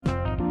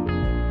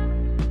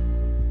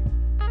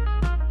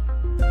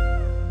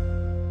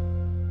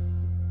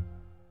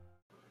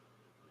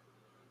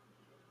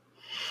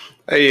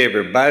Hey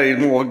everybody,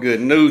 more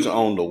good news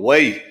on the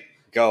way.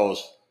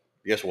 Because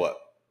guess what?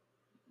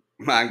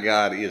 My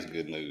God is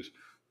good news.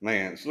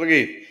 Man, so look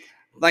at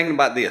thinking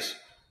about this.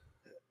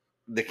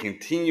 The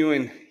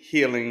continuing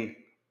healing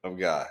of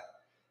God.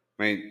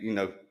 I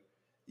mean,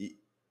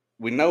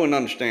 we know and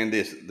understand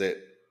this that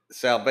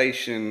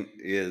salvation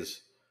is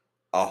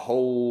a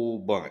whole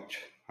bunch,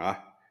 huh?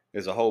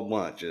 It's a whole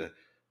bunch.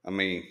 I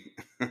mean,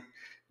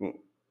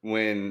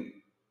 when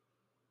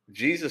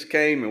Jesus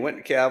came and went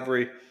to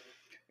Calvary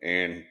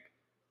and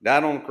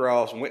died on the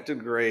cross and went to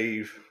the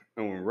grave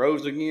and when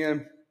rose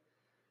again,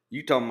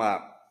 you talking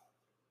about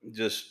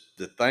just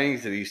the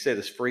things that he set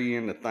us free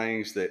in, the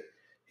things that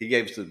he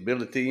gave us the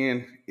ability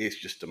in. It's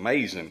just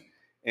amazing.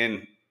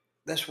 And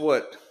that's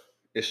what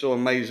is so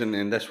amazing.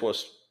 And that's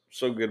what's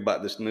so good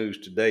about this news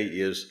today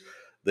is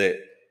that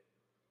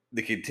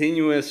the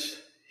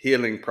continuous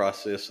healing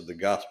process of the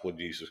gospel of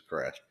Jesus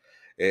Christ.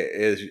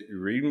 As you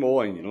read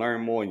more and you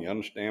learn more and you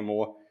understand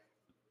more,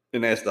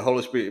 and as the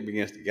Holy Spirit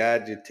begins to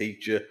guide you,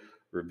 teach you,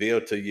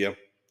 reveal to you,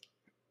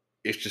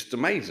 it's just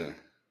amazing,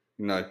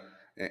 you know.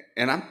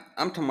 And I'm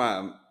talking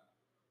about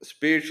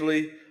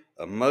spiritually,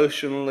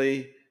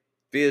 emotionally,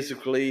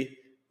 physically.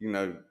 You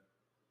know,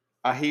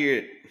 I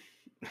hear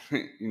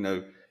it.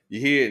 You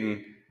hear it,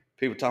 and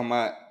people talking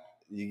about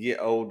you get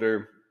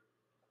older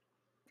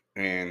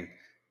and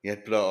you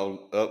have to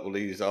put up with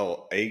these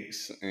all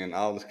aches and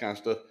all this kind of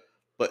stuff.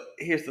 But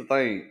here's the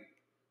thing: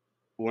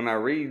 when I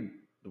read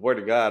the Word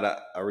of God,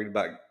 I read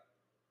about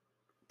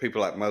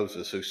people like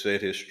Moses who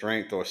said his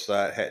strength or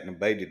sight hadn't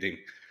abated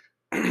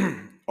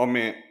him, or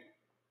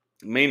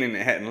meaning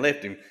it hadn't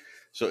left him.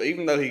 So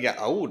even though he got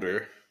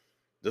older,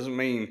 doesn't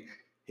mean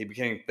he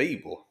became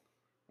feeble.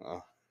 Uh,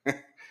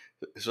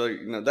 so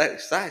that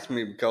excites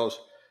me because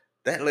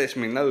that lets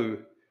me know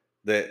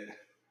that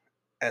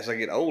as I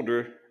get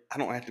older, I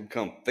don't have to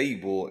become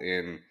feeble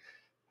and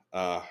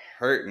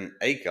hurt and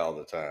ache all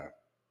the time.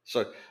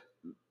 So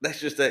that's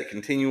just that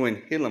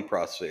continuing healing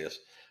process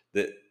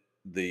that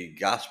the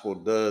gospel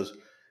does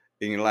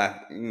in your life.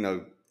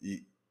 You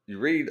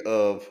read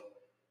of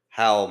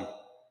how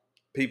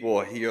people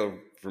are healed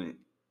from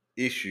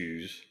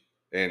issues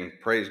and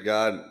praise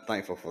God,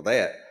 thankful for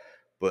that.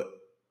 But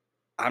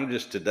I'm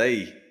just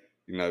today,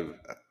 you know,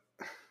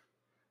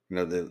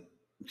 that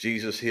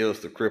Jesus heals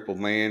the crippled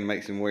man,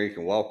 makes him where he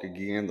can walk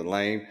again, the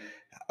lame.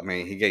 I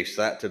mean, he gave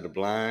sight to the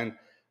blind.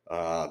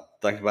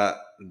 Think about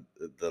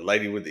the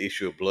lady with the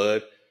issue of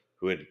blood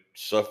who had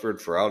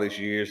suffered for all these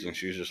years, and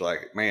she was just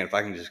like, "Man, if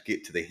I can just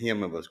get to the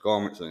hem of his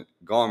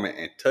garment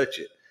and touch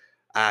it,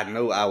 I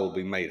know I will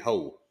be made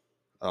whole."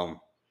 Um,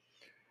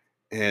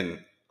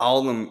 and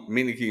all the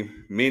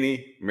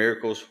many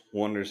miracles,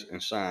 wonders,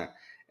 and signs.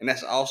 And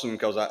that's awesome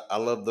because I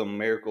love the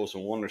miracles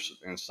and wonders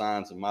and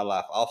signs in my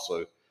life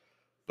also.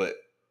 But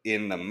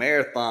in the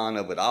marathon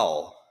of it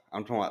all,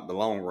 I'm talking about the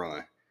long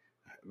run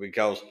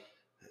because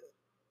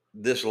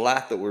this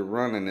life that we're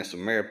running is a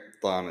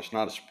marathon. It's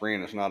not a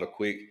sprint. It's not a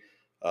quick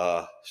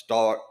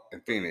start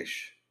and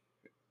finish.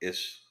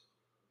 It's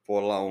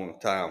for a long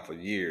time, for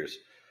years.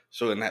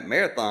 So in that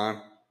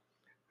marathon,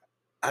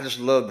 I just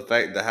love the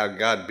fact that how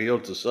God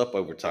builds us up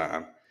over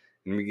time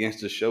and begins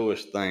to show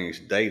us things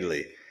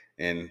daily.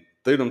 And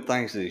through them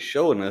things that He's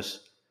showing us,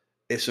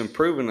 it's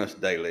improving us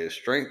daily, it's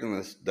strengthening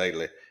us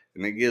daily,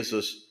 and it gives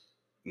us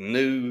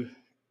new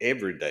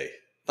every day.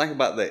 Think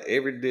about that.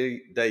 Every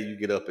day you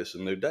get up, it's a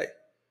new day.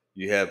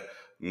 You have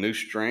new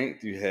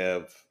strength, you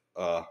have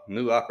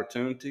new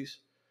opportunities.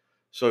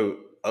 So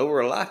over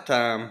a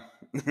lifetime,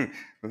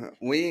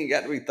 we ain't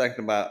got to be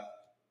thinking about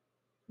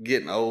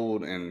getting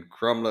old and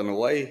crumbling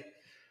away.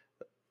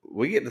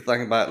 We get to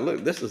think about,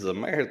 look, this is a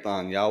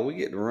marathon, y'all. We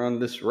get to run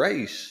this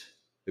race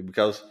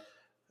because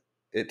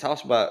it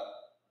talks about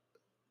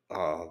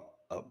uh,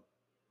 uh,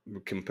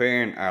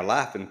 comparing our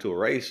life into a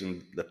race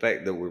and the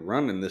fact that we're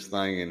running this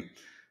thing and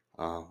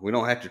we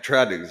don't have to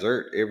try to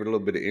exert every little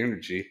bit of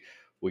energy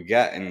we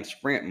got in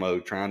sprint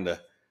mode trying to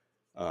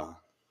uh,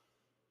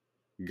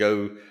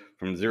 go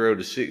from 0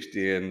 to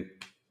 60 in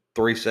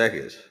 3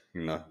 seconds.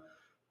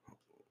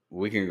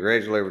 We can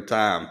gradually over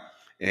time,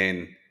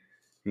 and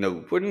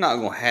we're not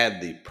going to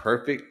have the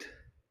perfect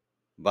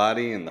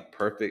body and the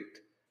perfect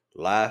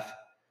life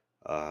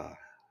uh,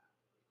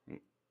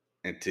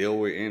 until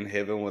we're in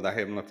heaven with our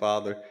Heavenly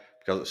Father,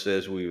 because it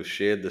says we will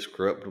shed this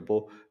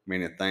corruptible,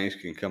 meaning things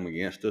can come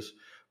against us,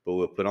 but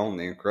we'll put on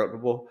the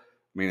incorruptible,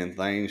 meaning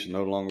things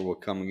no longer will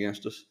come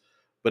against us.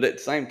 But at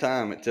the same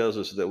time, it tells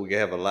us that we can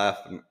have a life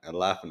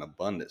in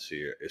abundance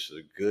here. It's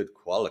a good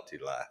quality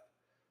life.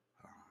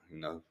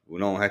 We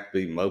don't have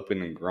to be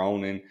moping and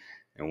groaning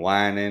and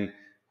whining.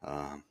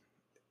 Um,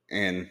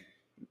 and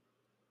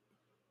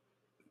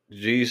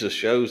Jesus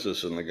shows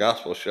us, and the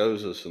gospel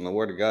shows us, and the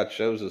Word of God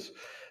shows us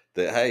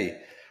that, hey,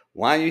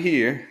 while you're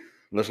here,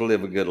 let's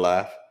live a good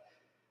life.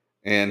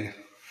 And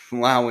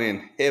while we're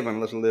in heaven,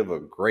 let's live a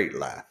great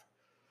life.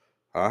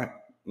 All right?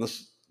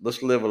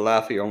 Let's live a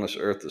life here on this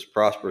earth that's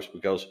prosperous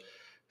because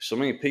so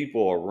many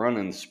people are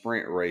running the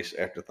sprint race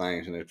after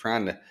things and they're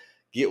trying to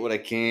get what they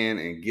can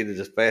and get it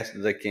as fast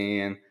as they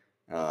can.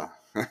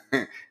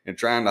 and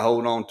trying to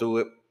hold on to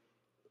it.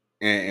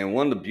 And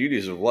one of the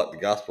beauties of what the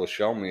gospel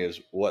shown me is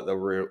what the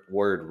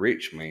word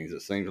rich means.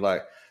 It seems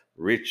like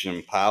rich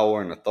in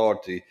power and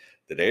authority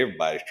that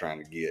everybody's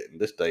trying to get in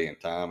this day and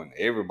time, and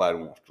everybody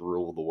wants to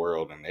rule the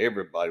world, and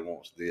everybody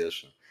wants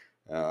this,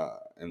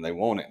 and they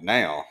want it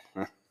now.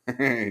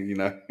 you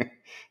know,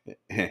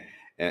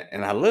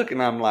 and I look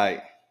and I'm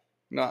like,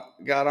 no,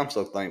 God, I'm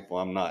so thankful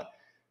I'm not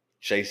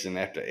chasing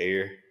after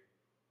air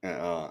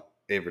uh,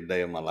 every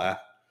day of my life.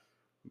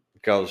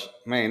 Because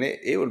man,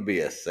 it would be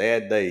a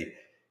sad day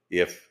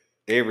if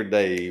every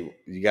day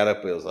you got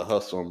up as a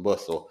hustle and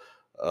bustle.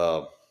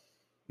 Uh,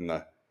 you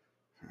know,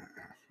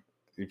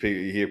 you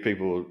hear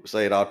people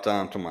say it all the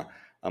time to my,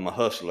 I'm a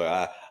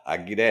hustler. I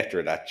get after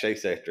it. I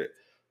chase after it.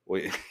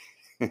 Wait,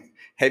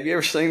 have you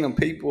ever seen them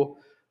people?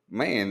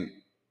 Man,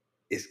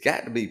 it's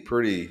got to be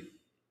pretty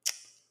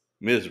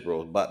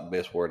miserable. Is about the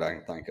best word I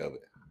can think of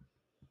it.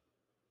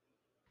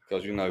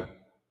 Because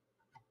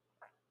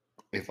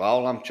if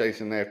all I'm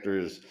chasing after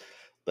is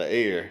the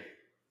air,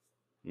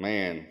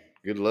 man,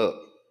 good luck.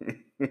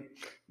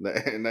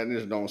 that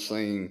just don't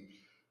seem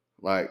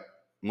like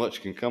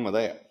much can come of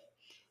that.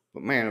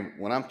 But man,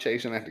 when I'm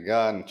chasing after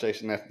God and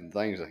chasing after the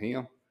things of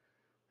Him,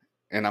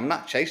 and I'm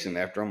not chasing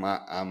after them,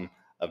 I'm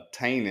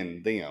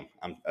obtaining them.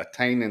 I'm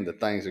attaining the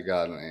things of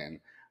God, and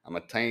I'm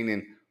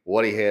attaining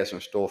what He has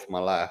in store for my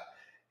life,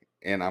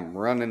 and I'm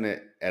running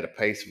it at a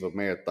pace of a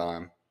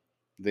marathon.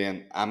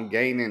 Then I'm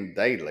gaining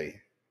daily,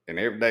 and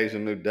every day's a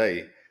new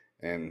day,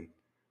 and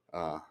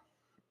uh,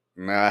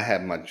 now I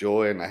have my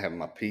joy and I have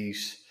my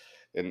peace,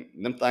 and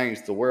them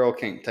things the world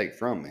can't take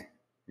from me.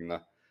 You know,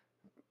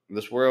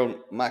 this world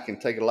might can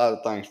take a lot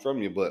of things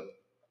from you, but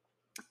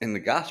in the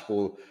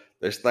gospel,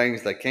 there's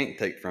things they can't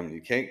take from you.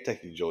 You can't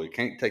take your joy. You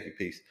can't take your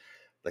peace.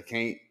 They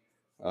can't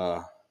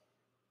uh,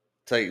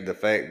 take the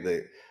fact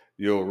that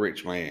you're a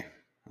rich man.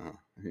 Uh,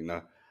 you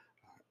know,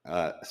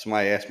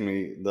 somebody asked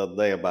me the other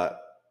day about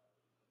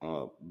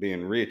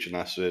being rich, and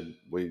I said,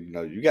 "Well,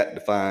 you got to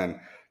define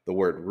the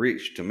word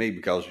rich to me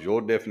because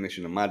your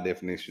definition and my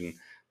definition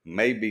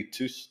may be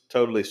two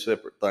totally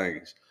separate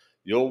things.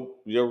 Your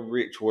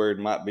rich word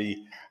might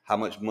be how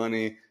much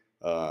money,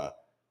 how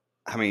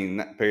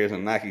many pairs of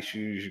Nike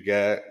shoes you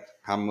got,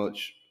 how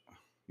much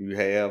you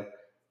have.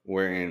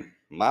 Wherein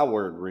my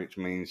word rich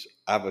means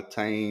I've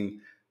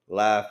attained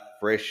life,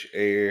 fresh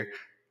air.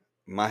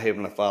 My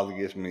Heavenly Father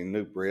gives me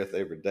new breath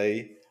every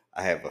day.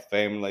 I have a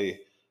family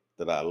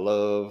that I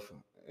love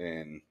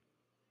and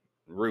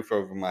roof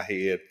over my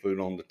head, food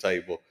on the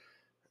table.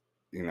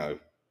 You know,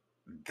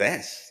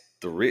 that's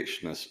the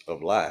richness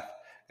of life.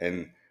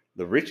 And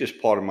the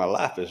richest part of my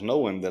life is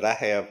knowing that I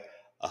have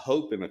a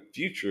hope and a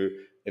future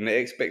and the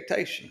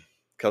expectation.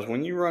 Because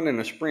when you run in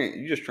a sprint,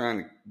 you're just trying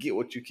to get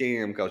what you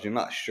can because you're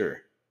not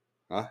sure.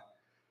 Huh?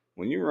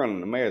 When you're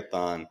running a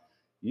marathon,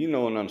 you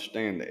know and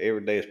understand that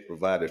every day is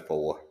provided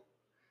for.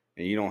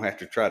 And you don't have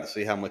to try to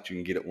see how much you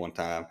can get at one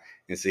time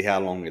and see how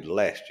long it'll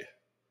last you.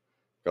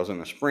 Because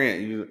in a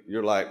sprint,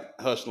 you're like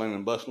hustling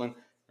and bustling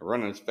and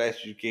running as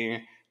fast as you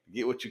can,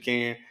 get what you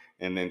can,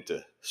 and then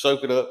to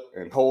soak it up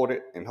and hold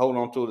it and hold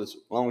on to it as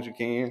long as you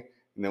can.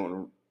 And then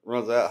when it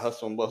runs out,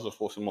 hustle and bustle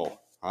for some more.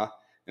 Huh?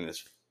 And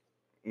it's,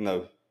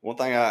 one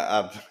thing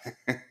I've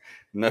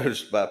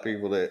noticed about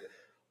people that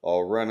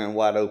are running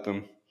wide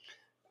open,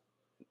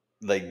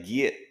 they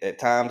get, at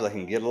times, they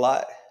can get a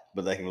lot,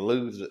 but they can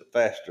lose it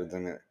faster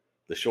than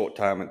the short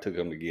time it took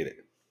them to get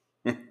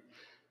it.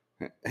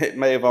 It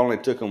may have only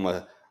took them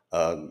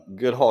a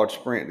good hard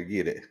sprint to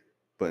get it,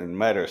 but in a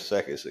matter of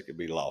seconds, it could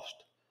be lost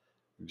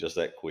just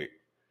that quick.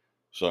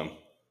 So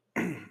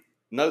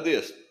know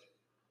this: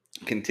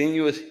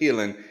 continuous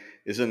healing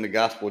is in the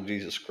gospel of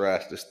Jesus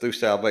Christ. It's through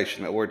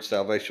salvation. That word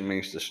salvation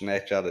means to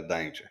snatch out of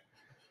danger.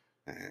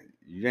 And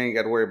you ain't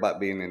got to worry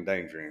about being in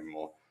danger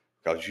anymore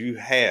because you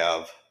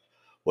have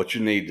what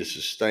you need to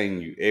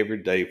sustain you every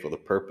day for the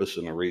purpose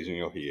and the reason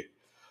you're here.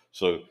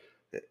 So,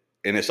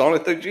 and it's only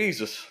through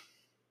Jesus.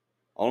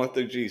 Only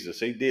through Jesus.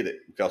 He did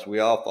it because we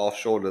all fall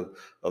short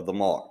of the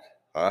mark.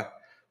 All right?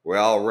 We're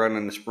all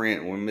running the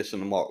sprint and we're missing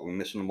the mark. We're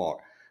missing the mark.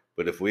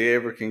 But if we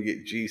ever can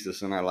get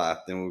Jesus in our life,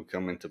 then we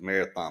come into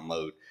marathon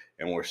mode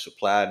and we're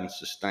supplied and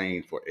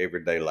sustained for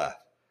everyday life.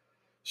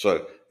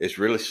 So it's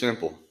really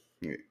simple.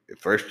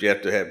 First, you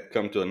have to have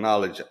come to a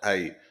knowledge,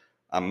 hey,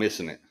 I'm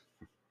missing it.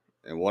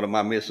 And what am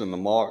I missing? The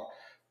mark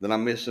that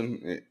I'm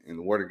missing? In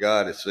the Word of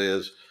God, it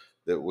says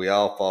that we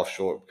all fall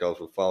short because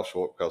we fall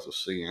short because of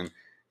sin.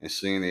 And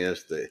sin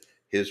is that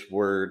His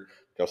Word,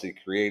 because He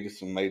created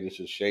us and made us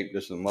and shaped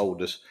us and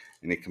molded us,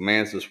 and He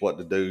commands us what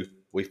to do,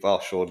 we fall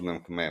short of them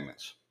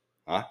commandments.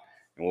 Huh?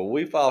 And when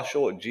we fall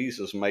short,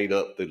 Jesus made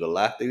up through the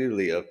life that He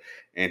lived,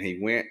 and He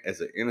went as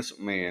an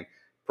innocent man,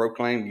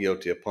 proclaimed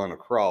guilty upon a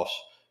cross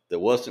that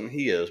wasn't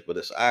His, but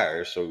it's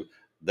ours. So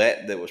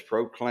that was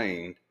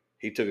proclaimed,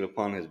 He took it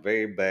upon His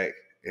very back,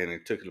 and He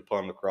took it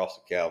upon the cross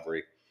of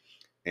Calvary,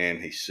 and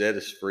He set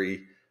us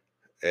free.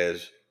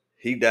 As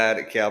He died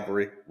at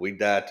Calvary, we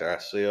died to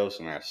ourselves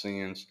and our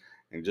sins.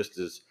 And just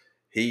as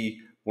He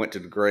went to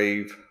the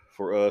grave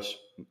for us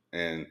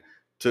and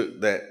took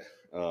that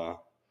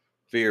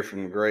fear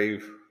from the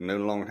grave, no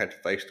longer have to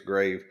face the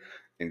grave.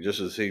 And just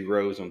as he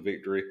rose in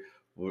victory,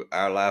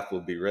 our life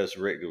will be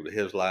resurrected with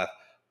his life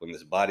when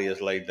this body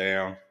is laid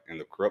down and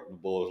the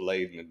corruptible is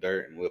laid in the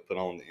dirt, and we'll put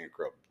on the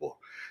incorruptible.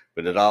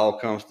 But it all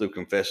comes through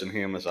confessing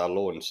him as our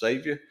Lord and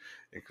Savior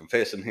and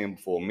confessing him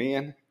before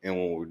men. And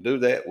when we do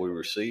that, we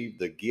receive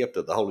the gift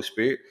of the Holy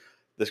Spirit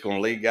that's going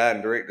to lead, guide,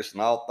 and direct us in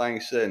all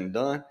things said and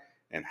done.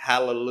 And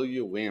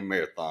hallelujah, we're in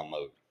marathon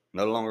mode.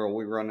 No longer are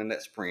we running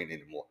that sprint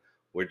anymore.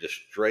 We're just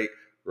straight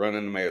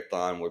running the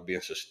marathon. We're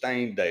being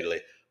sustained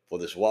daily for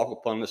this walk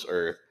upon this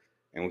earth.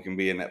 And we can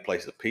be in that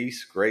place of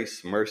peace,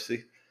 grace,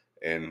 mercy,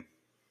 and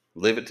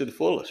live it to the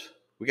fullest.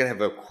 We can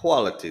have a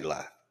quality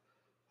life.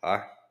 All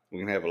right? We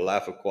can have a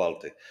life of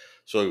quality.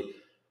 So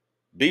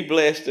be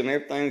blessed in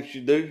everything that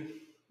you do,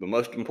 but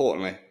most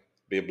importantly,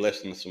 be a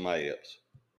blessing to somebody else.